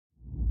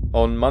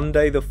On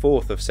Monday the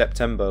 4th of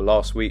September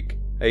last week,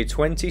 a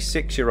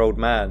 26-year-old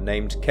man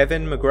named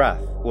Kevin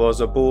McGrath was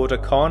aboard a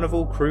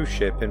Carnival cruise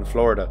ship in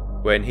Florida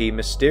when he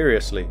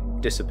mysteriously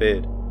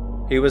disappeared.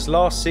 He was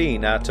last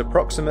seen at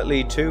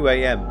approximately 2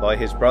 AM by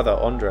his brother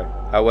Andre.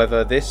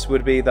 However, this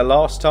would be the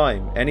last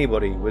time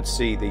anybody would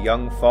see the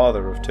young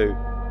father of two.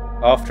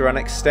 After an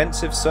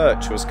extensive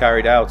search was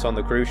carried out on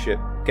the cruise ship,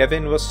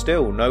 Kevin was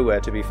still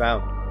nowhere to be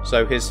found,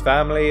 so his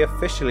family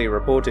officially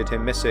reported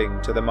him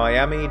missing to the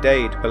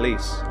Miami-Dade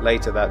police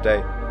later that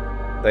day.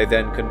 They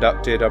then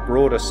conducted a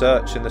broader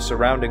search in the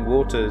surrounding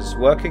waters,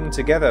 working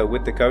together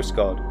with the Coast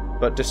Guard,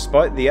 but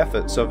despite the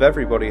efforts of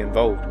everybody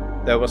involved,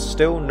 there was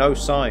still no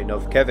sign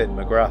of Kevin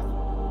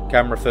McGrath.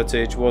 Camera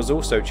footage was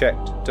also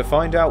checked to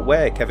find out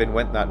where Kevin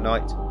went that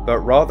night, but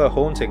rather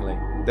hauntingly,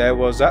 there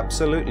was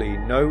absolutely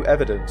no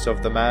evidence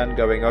of the man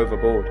going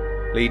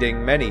overboard,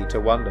 leading many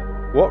to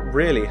wonder what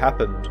really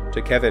happened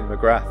to Kevin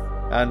McGrath.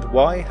 And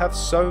why have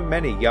so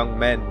many young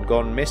men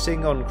gone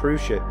missing on cruise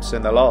ships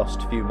in the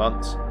last few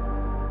months?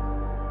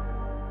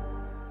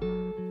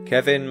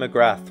 Kevin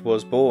McGrath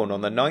was born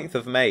on the 9th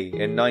of May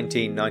in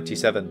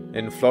 1997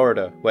 in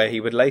Florida, where he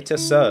would later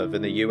serve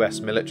in the US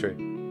military.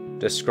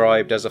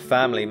 Described as a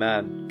family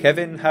man,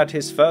 Kevin had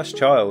his first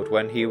child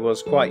when he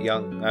was quite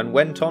young and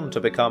went on to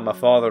become a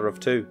father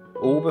of two,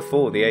 all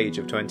before the age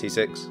of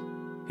 26.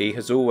 He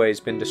has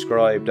always been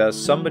described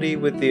as somebody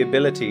with the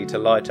ability to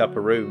light up a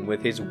room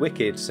with his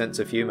wicked sense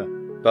of humour,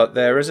 but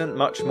there isn't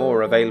much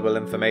more available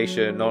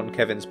information on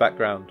Kevin's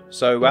background,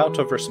 so out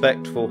of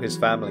respect for his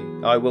family,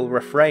 I will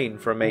refrain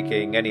from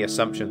making any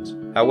assumptions.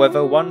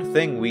 However, one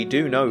thing we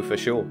do know for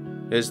sure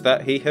is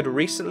that he had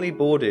recently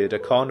boarded a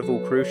Carnival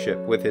cruise ship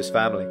with his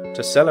family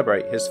to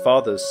celebrate his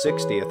father's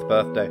 60th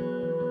birthday.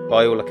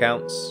 By all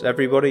accounts,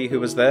 everybody who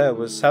was there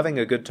was having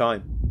a good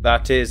time.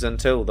 That is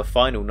until the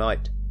final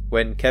night,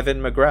 when Kevin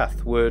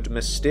McGrath would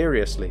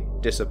mysteriously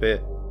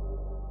disappear.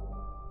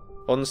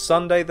 On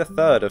Sunday the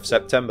 3rd of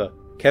September,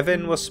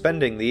 Kevin was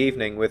spending the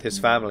evening with his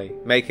family,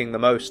 making the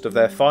most of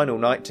their final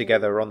night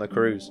together on the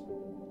cruise.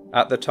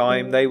 At the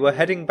time, they were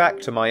heading back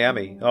to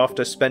Miami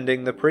after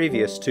spending the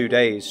previous 2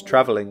 days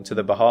travelling to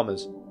the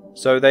Bahamas,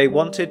 so they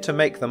wanted to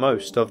make the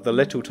most of the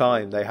little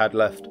time they had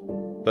left.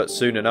 But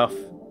soon enough,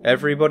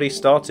 everybody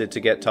started to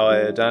get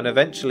tired and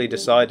eventually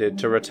decided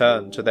to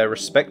return to their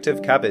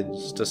respective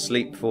cabins to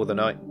sleep for the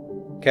night.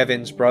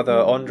 Kevin's brother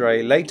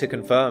Andre later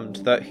confirmed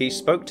that he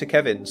spoke to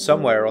Kevin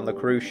somewhere on the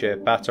cruise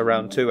ship at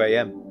around 2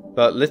 AM,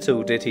 but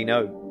little did he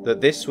know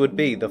that this would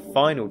be the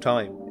final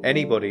time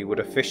anybody would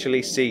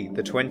officially see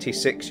the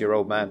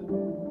 26-year-old man.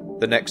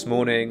 The next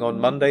morning, on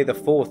Monday the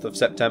 4th of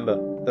September,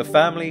 the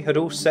family had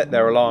all set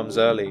their alarms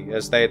early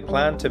as they had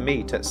planned to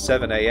meet at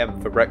 7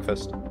 AM for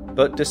breakfast.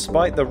 But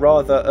despite the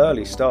rather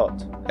early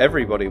start,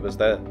 everybody was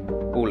there,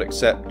 all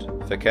except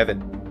for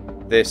Kevin.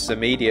 This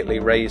immediately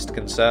raised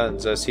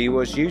concerns as he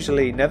was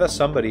usually never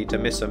somebody to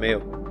miss a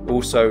meal.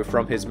 Also,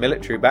 from his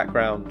military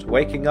background,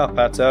 waking up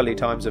at early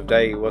times of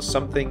day was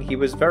something he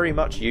was very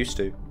much used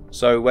to.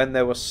 So when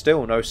there was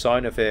still no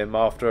sign of him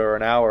after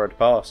an hour had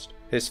passed,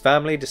 his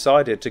family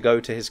decided to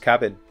go to his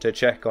cabin to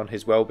check on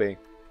his well-being.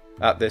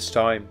 At this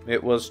time,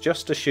 it was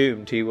just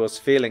assumed he was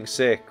feeling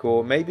sick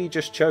or maybe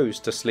just chose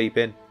to sleep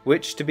in,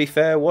 which to be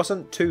fair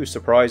wasn't too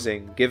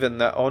surprising given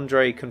that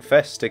Andre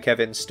confessed to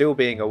Kevin still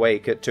being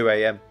awake at 2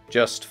 AM,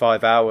 just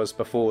 5 hours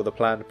before the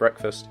planned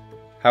breakfast.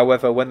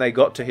 However, when they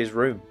got to his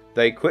room,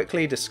 they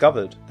quickly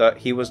discovered that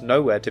he was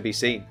nowhere to be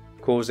seen,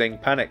 causing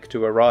panic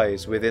to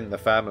arise within the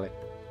family.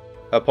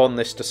 Upon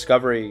this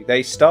discovery,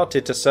 they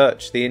started to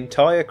search the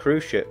entire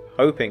cruise ship,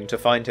 hoping to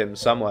find him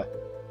somewhere.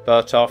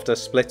 But after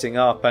splitting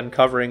up and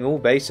covering all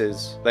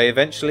bases, they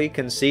eventually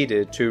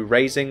conceded to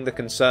raising the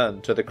concern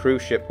to the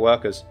cruise ship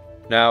workers.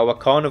 Now, a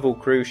Carnival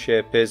cruise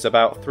ship is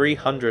about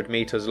 300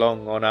 meters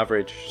long on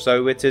average,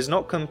 so it is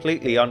not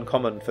completely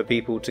uncommon for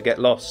people to get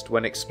lost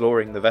when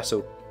exploring the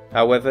vessel.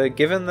 However,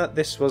 given that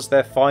this was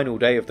their final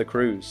day of the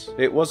cruise,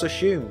 it was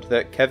assumed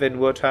that Kevin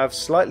would have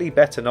slightly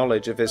better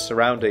knowledge of his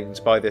surroundings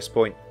by this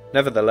point.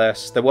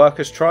 Nevertheless, the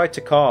workers tried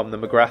to calm the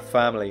McGrath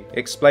family,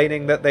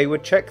 explaining that they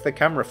would check the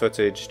camera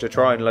footage to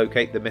try and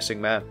locate the missing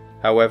man.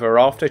 However,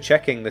 after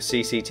checking the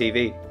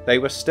CCTV, they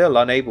were still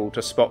unable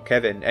to spot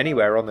Kevin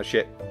anywhere on the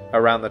ship,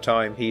 around the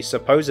time he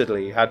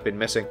supposedly had been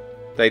missing.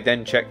 They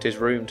then checked his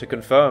room to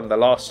confirm the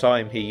last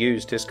time he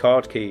used his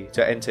card key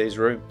to enter his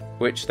room,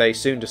 which they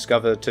soon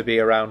discovered to be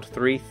around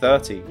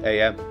 3:30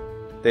 AM.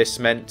 This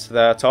meant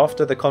that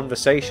after the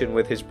conversation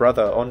with his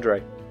brother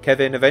Andre,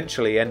 Kevin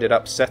eventually ended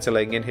up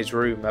settling in his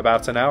room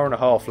about an hour and a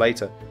half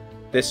later.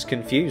 This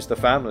confused the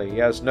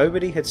family as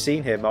nobody had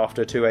seen him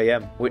after 2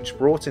 AM, which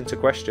brought into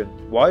question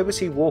why was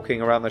he walking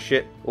around the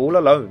ship all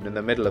alone in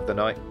the middle of the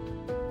night.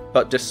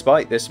 But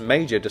despite this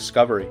major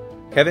discovery,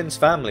 Kevin's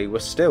family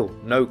was still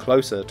no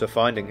closer to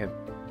finding him.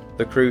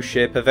 The cruise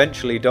ship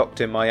eventually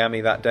docked in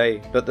Miami that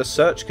day, but the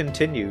search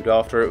continued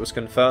after it was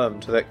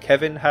confirmed that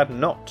Kevin had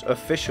not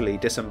officially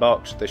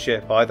disembarked the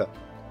ship either.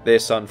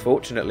 This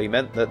unfortunately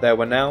meant that there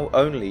were now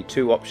only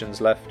two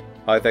options left: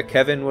 Either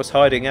Kevin was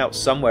hiding out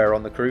somewhere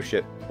on the cruise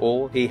ship,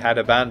 or he had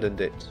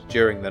abandoned it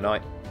during the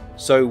night.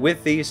 So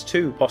with these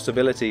two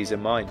possibilities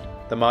in mind,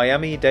 the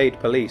Miami-Dade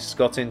police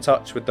got in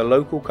touch with the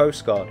local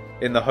Coast Guard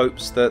in the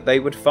hopes that they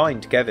would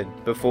find Kevin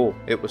before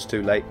it was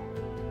too late.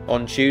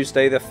 On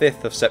Tuesday the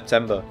 5th of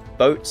September,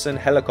 boats and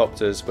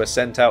helicopters were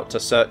sent out to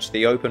search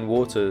the open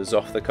waters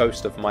off the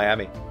coast of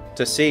Miami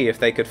to see if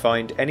they could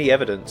find any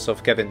evidence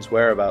of Kevin's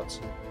whereabouts.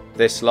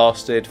 This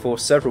lasted for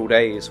several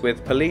days,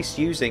 with police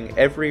using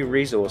every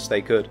resource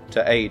they could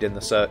to aid in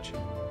the search.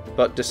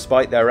 But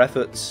despite their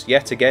efforts,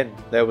 yet again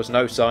there was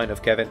no sign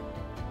of Kevin.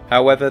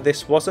 However,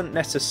 this wasn't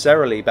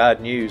necessarily bad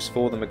news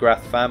for the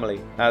McGrath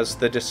family, as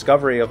the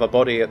discovery of a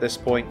body at this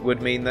point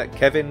would mean that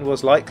Kevin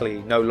was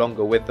likely no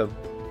longer with them.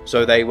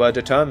 So they were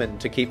determined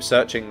to keep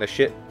searching the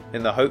ship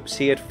in the hopes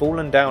he had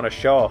fallen down a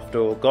shaft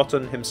or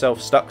gotten himself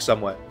stuck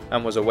somewhere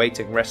and was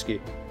awaiting rescue.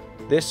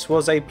 This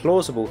was a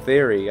plausible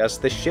theory, as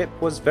the ship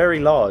was very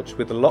large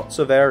with lots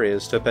of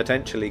areas to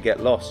potentially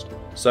get lost,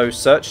 so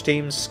search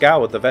teams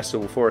scoured the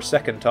vessel for a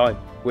second time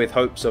with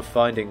hopes of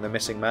finding the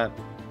missing man.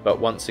 But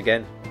once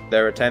again,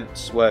 their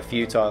attempts were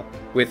futile,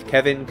 with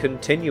Kevin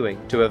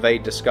continuing to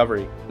evade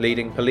discovery,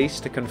 leading police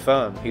to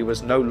confirm he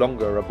was no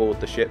longer aboard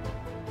the ship.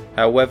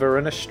 However,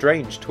 in a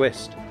strange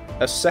twist,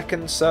 a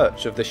second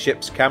search of the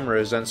ship's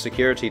cameras and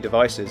security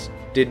devices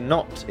did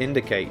not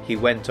indicate he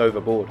went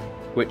overboard,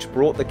 which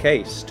brought the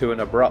case to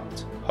an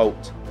abrupt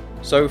halt.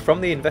 So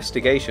from the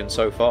investigation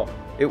so far,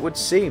 it would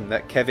seem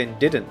that Kevin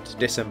didn't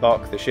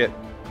disembark the ship,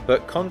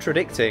 but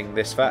contradicting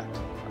this fact,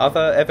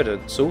 other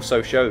evidence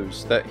also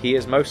shows that he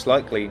is most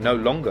likely no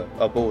longer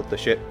aboard the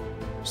ship.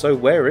 So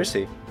where is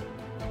he?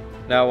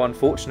 Now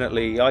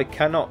unfortunately I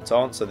cannot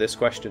answer this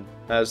question,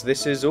 as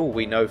this is all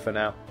we know for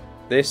now.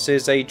 This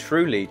is a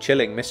truly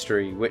chilling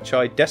mystery which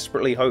I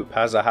desperately hope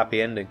has a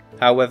happy ending.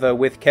 However,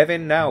 with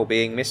Kevin now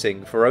being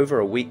missing for over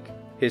a week,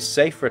 his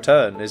safe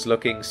return is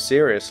looking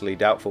seriously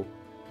doubtful.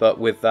 But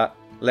with that,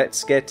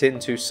 let's get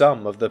into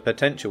some of the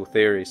potential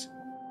theories.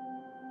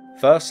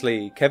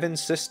 Firstly,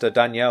 Kevin's sister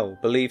Danielle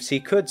believes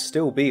he could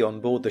still be on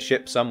board the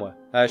ship somewhere,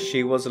 as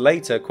she was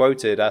later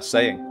quoted as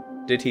saying,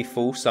 "Did he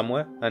fall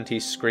somewhere and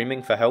he's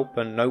screaming for help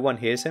and no one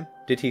hears him?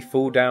 Did he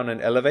fall down an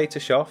elevator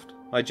shaft?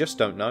 I just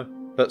don't know.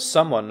 But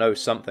someone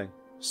knows something.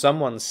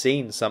 Someone's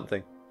seen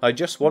something. I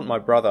just want my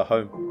brother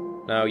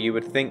home." Now you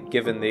would think,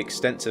 given the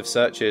extensive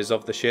searches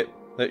of the ship,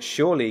 that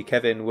surely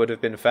Kevin would have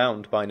been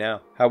found by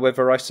now.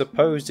 However, I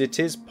suppose it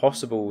is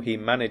possible he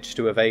managed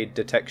to evade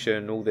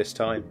detection all this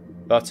time.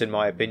 But in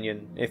my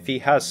opinion, if he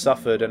has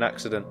suffered an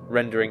accident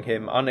rendering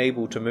him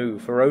unable to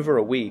move for over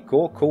a week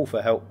or call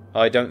for help,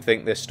 I don't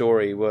think this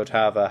story would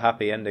have a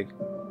happy ending.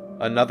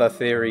 Another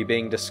theory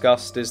being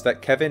discussed is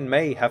that Kevin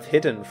may have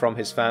hidden from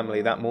his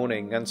family that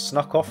morning and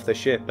snuck off the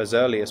ship as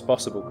early as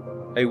possible.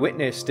 A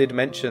witness did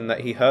mention that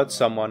he heard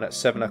someone at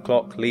 7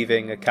 o'clock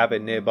leaving a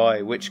cabin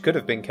nearby, which could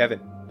have been Kevin,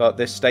 but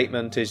this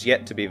statement is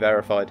yet to be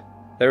verified.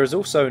 There is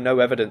also no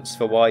evidence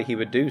for why he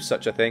would do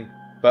such a thing,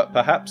 but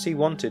perhaps he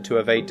wanted to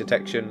evade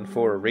detection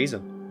for a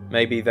reason.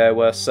 Maybe there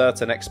were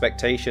certain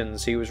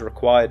expectations he was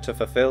required to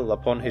fulfill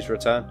upon his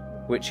return,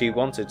 which he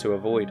wanted to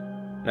avoid.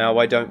 Now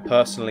I don't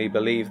personally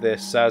believe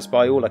this, as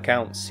by all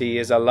accounts he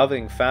is a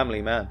loving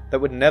family man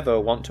that would never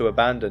want to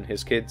abandon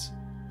his kids.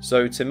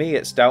 So to me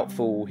it's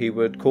doubtful he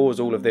would cause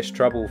all of this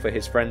trouble for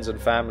his friends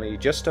and family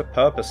just to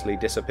purposely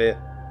disappear.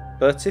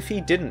 But if he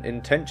didn't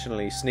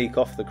intentionally sneak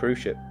off the cruise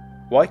ship,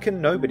 why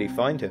can nobody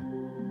find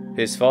him?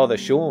 His father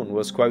Sean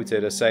was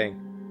quoted as saying,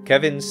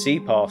 "Kevin's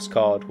SeaPass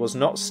card was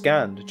not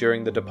scanned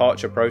during the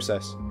departure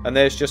process, and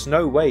there's just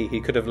no way he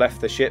could have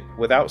left the ship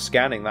without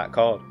scanning that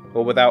card,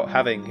 or without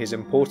having his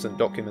important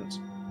documents.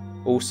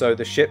 Also,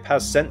 the ship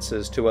has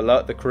sensors to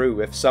alert the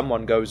crew if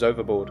someone goes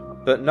overboard,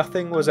 but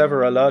nothing was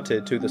ever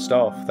alerted to the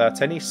staff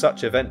that any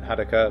such event had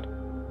occurred.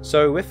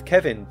 So if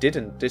Kevin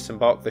didn't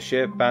disembark the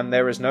ship and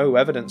there is no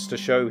evidence to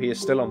show he is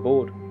still on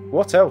board,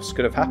 what else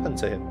could have happened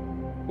to him?"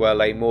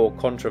 Well, a more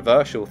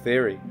controversial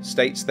theory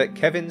states that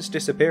Kevin's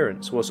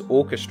disappearance was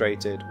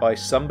orchestrated by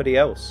somebody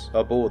else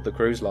aboard the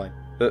cruise line.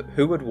 But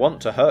who would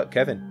want to hurt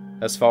Kevin?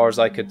 As far as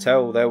I could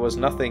tell, there was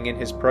nothing in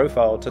his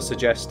profile to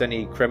suggest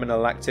any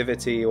criminal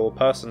activity or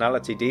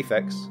personality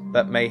defects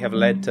that may have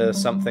led to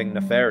something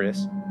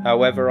nefarious.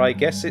 However, I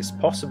guess it's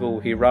possible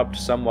he rubbed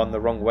someone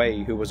the wrong way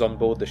who was on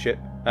board the ship,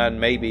 and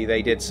maybe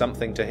they did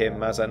something to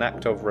him as an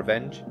act of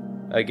revenge.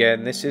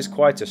 Again, this is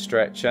quite a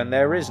stretch and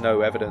there is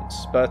no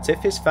evidence, but if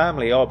his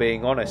family are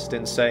being honest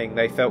in saying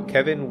they felt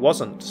Kevin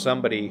wasn't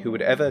somebody who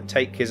would ever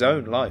take his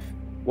own life,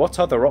 what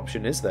other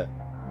option is there?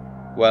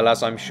 Well,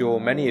 as I'm sure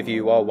many of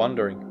you are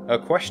wondering, a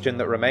question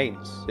that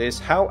remains is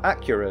how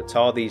accurate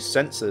are these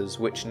sensors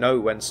which know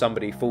when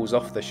somebody falls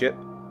off the ship?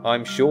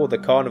 I'm sure the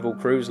Carnival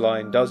Cruise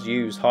Line does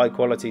use high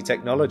quality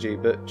technology,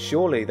 but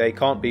surely they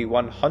can't be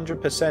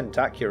 100%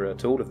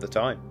 accurate all of the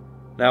time.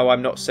 Now,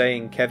 I'm not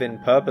saying Kevin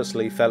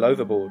purposely fell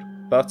overboard,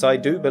 but I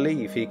do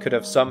believe he could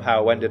have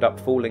somehow ended up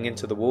falling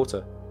into the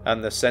water,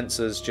 and the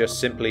sensors just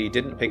simply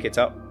didn't pick it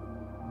up.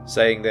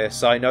 Saying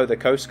this, I know the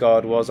Coast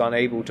Guard was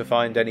unable to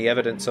find any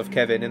evidence of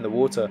Kevin in the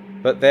water,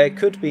 but there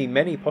could be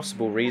many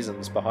possible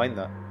reasons behind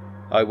that.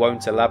 I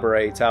won't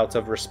elaborate out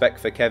of respect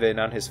for Kevin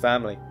and his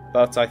family,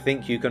 but I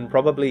think you can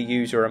probably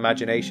use your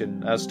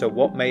imagination as to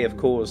what may have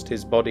caused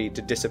his body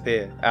to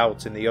disappear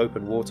out in the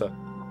open water.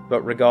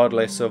 But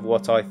regardless of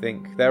what I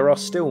think, there are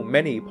still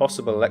many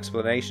possible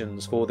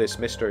explanations for this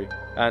mystery,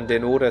 and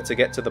in order to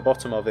get to the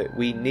bottom of it,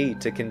 we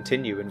need to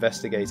continue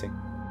investigating.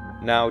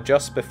 Now,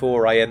 just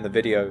before I end the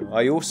video,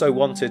 I also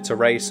wanted to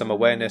raise some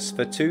awareness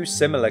for two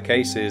similar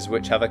cases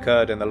which have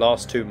occurred in the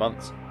last 2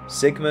 months.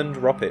 Sigmund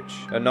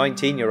Ropich, a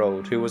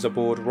 19-year-old who was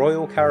aboard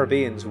Royal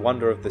Caribbean's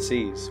Wonder of the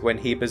Seas when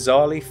he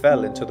bizarrely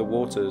fell into the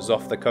waters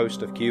off the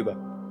coast of Cuba,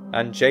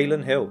 and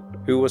Jaylen Hill,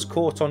 who was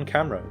caught on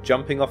camera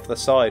jumping off the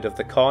side of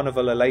the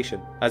Carnival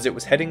Elation as it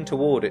was heading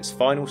toward its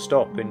final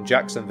stop in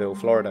Jacksonville,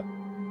 Florida.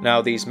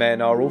 Now, these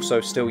men are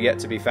also still yet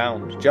to be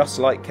found, just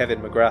like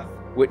Kevin McGrath,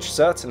 which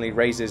certainly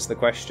raises the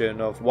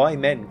question of why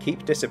men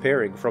keep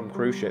disappearing from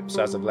cruise ships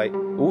as of late.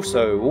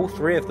 Also, all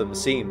three of them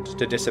seemed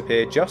to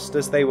disappear just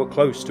as they were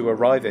close to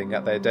arriving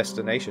at their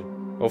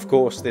destination. Of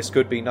course, this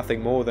could be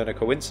nothing more than a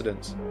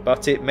coincidence,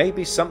 but it may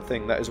be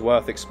something that is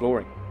worth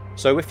exploring.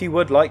 So if you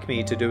would like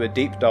me to do a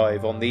deep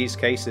dive on these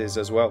cases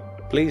as well,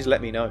 please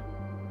let me know.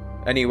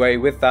 Anyway,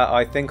 with that,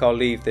 I think I'll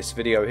leave this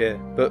video here,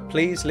 but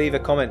please leave a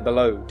comment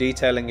below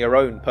detailing your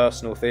own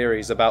personal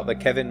theories about the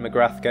Kevin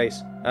McGrath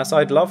case, as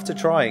I'd love to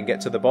try and get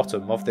to the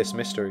bottom of this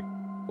mystery.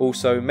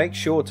 Also, make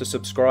sure to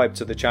subscribe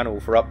to the channel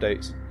for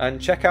updates,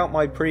 and check out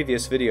my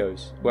previous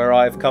videos, where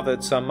I've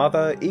covered some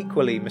other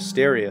equally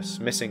mysterious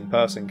missing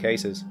person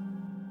cases.